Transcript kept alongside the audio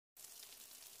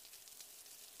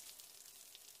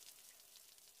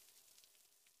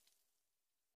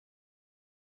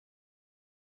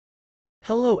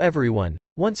Hello everyone,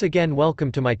 once again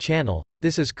welcome to my channel.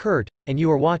 This is Kurt, and you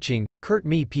are watching Kurt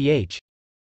Me PH.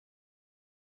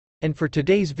 And for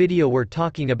today's video we're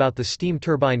talking about the steam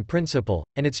turbine principle,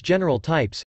 and its general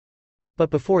types.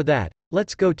 But before that,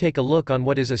 let's go take a look on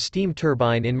what is a steam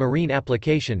turbine in marine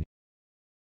application.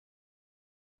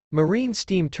 Marine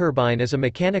steam turbine is a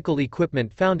mechanical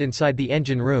equipment found inside the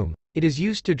engine room. It is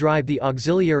used to drive the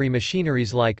auxiliary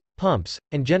machineries like pumps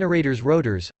and generators,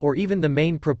 rotors, or even the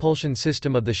main propulsion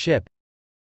system of the ship.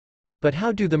 But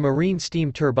how do the marine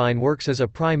steam turbine works as a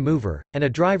prime mover and a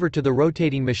driver to the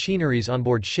rotating machineries on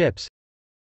board ships?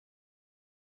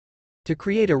 To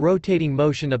create a rotating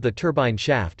motion of the turbine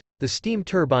shaft, the steam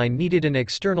turbine needed an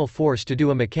external force to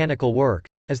do a mechanical work.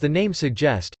 As the name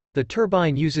suggests, the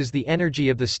turbine uses the energy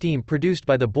of the steam produced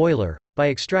by the boiler, by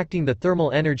extracting the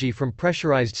thermal energy from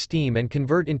pressurized steam and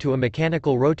convert into a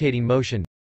mechanical rotating motion.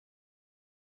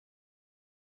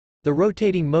 The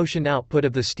rotating motion output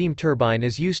of the steam turbine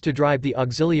is used to drive the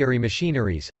auxiliary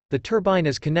machineries. The turbine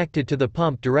is connected to the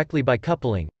pump directly by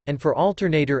coupling, and for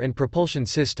alternator and propulsion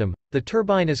system, the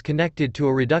turbine is connected to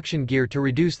a reduction gear to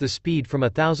reduce the speed from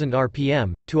 1000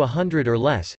 rpm to 100 or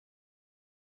less.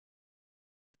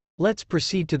 Let's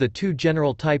proceed to the two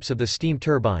general types of the steam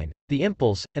turbine, the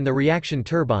impulse and the reaction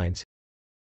turbines.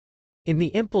 In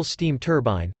the impulse steam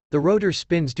turbine, the rotor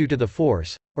spins due to the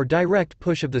force, or direct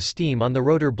push of the steam on the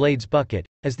rotor blade's bucket.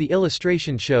 As the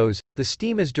illustration shows, the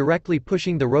steam is directly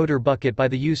pushing the rotor bucket by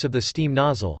the use of the steam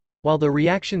nozzle, while the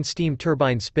reaction steam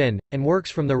turbine spin and works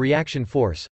from the reaction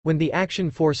force, when the action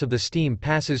force of the steam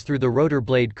passes through the rotor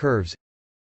blade curves.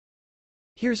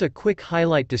 Here's a quick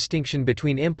highlight distinction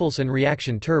between impulse and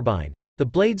reaction turbine. The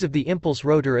blades of the impulse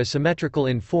rotor are symmetrical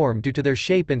in form due to their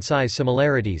shape and size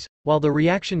similarities, while the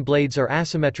reaction blades are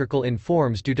asymmetrical in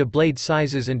forms due to blade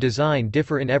sizes and design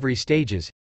differ in every stages.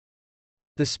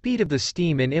 The speed of the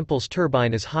steam in impulse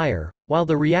turbine is higher, while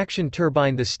the reaction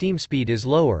turbine the steam speed is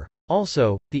lower.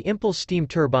 Also, the impulse steam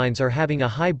turbines are having a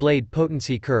high blade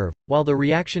potency curve, while the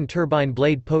reaction turbine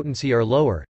blade potency are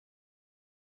lower.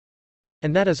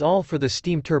 And that is all for the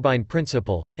steam turbine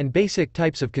principle and basic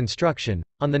types of construction.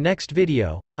 On the next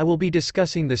video, I will be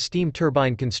discussing the steam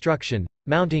turbine construction,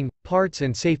 mounting, parts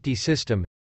and safety system.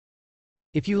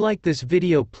 If you like this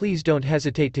video, please don't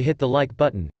hesitate to hit the like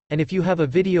button, and if you have a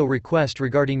video request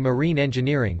regarding marine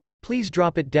engineering, please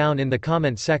drop it down in the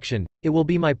comment section. It will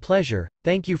be my pleasure.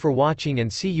 Thank you for watching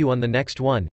and see you on the next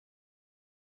one.